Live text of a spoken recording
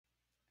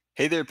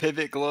Hey there,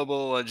 Pivot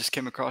Global. I just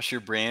came across your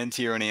brand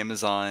here on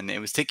Amazon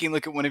and was taking a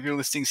look at one of your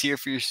listings here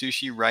for your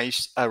sushi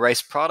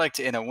rice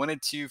product. And I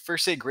wanted to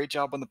first say great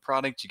job on the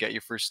product. You got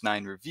your first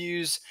 9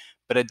 reviews,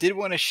 but I did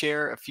want to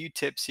share a few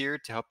tips here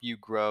to help you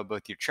grow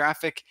both your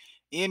traffic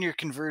and your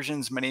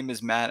conversions. My name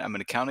is Matt. I'm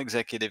an account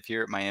executive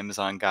here at my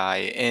Amazon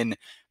guy. And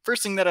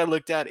first thing that I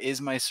looked at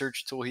is my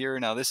search tool here.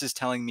 Now, this is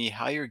telling me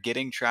how you're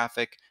getting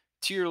traffic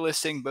to your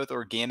listing, both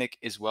organic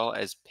as well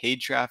as paid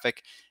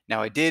traffic.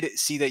 Now, I did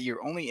see that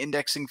you're only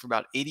indexing for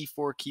about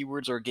 84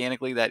 keywords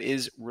organically. That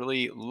is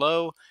really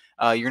low.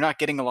 You're not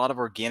getting a lot of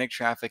organic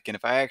traffic. And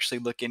if I actually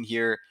look in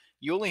here,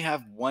 you only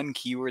have one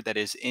keyword that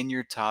is in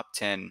your top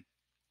 10.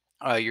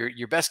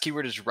 Your best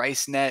keyword is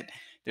RiceNet.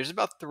 There's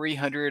about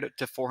 300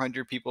 to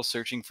 400 people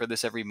searching for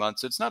this every month,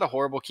 so it's not a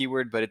horrible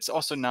keyword, but it's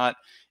also not,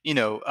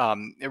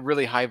 a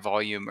really high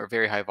volume or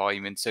very high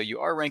volume, and so you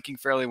are ranking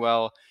fairly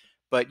well.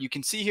 But you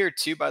can see here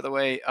too, by the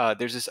way,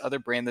 there's this other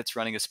brand that's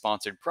running a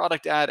sponsored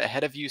product ad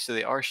ahead of you, so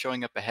they are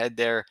showing up ahead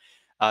there.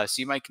 So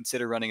you might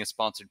consider running a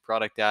sponsored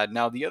product ad.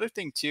 Now, the other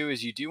thing too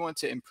is you do want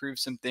to improve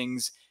some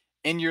things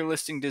in your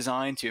listing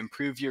design to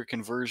improve your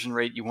conversion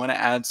rate. You want to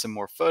add some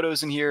more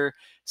photos in here,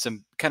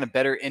 some kind of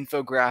better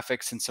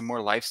infographics and some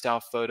more lifestyle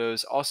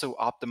photos, also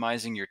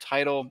optimizing your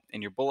title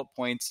and your bullet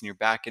points and your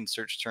backend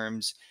search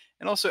terms,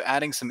 and also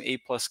adding some A+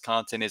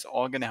 content is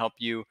all going to help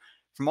you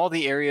from all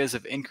the areas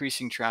of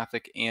increasing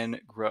traffic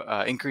and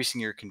increasing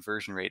your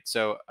conversion rate.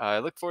 So I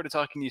look forward to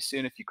talking to you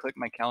soon. If you click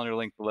my calendar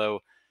link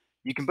below,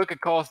 you can book a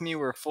call with me.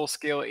 We're a full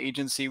scale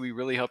agency. We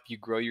really help you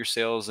grow your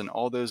sales in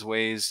all those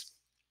ways,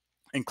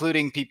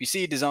 including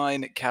PPC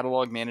design,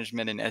 catalog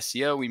management, and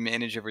SEO. We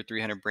manage over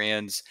 300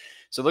 brands.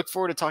 So look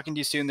forward to talking to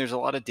you soon. There's a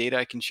lot of data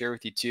I can share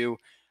with you too.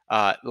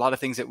 A lot of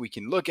things that we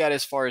can look at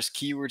as far as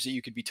keywords that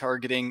you could be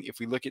targeting. If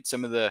we look at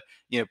some of the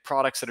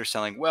products that are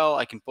selling well,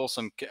 I can pull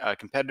some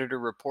competitor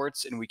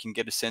reports and we can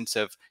get a sense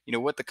of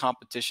what the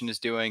competition is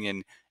doing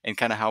and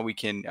kind of how we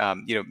can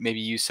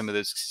maybe use some of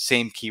those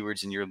same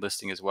keywords in your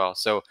listing as well.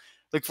 So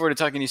look forward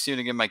to talking to you soon.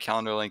 Again, my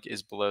calendar link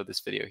is below this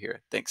video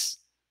here. Thanks.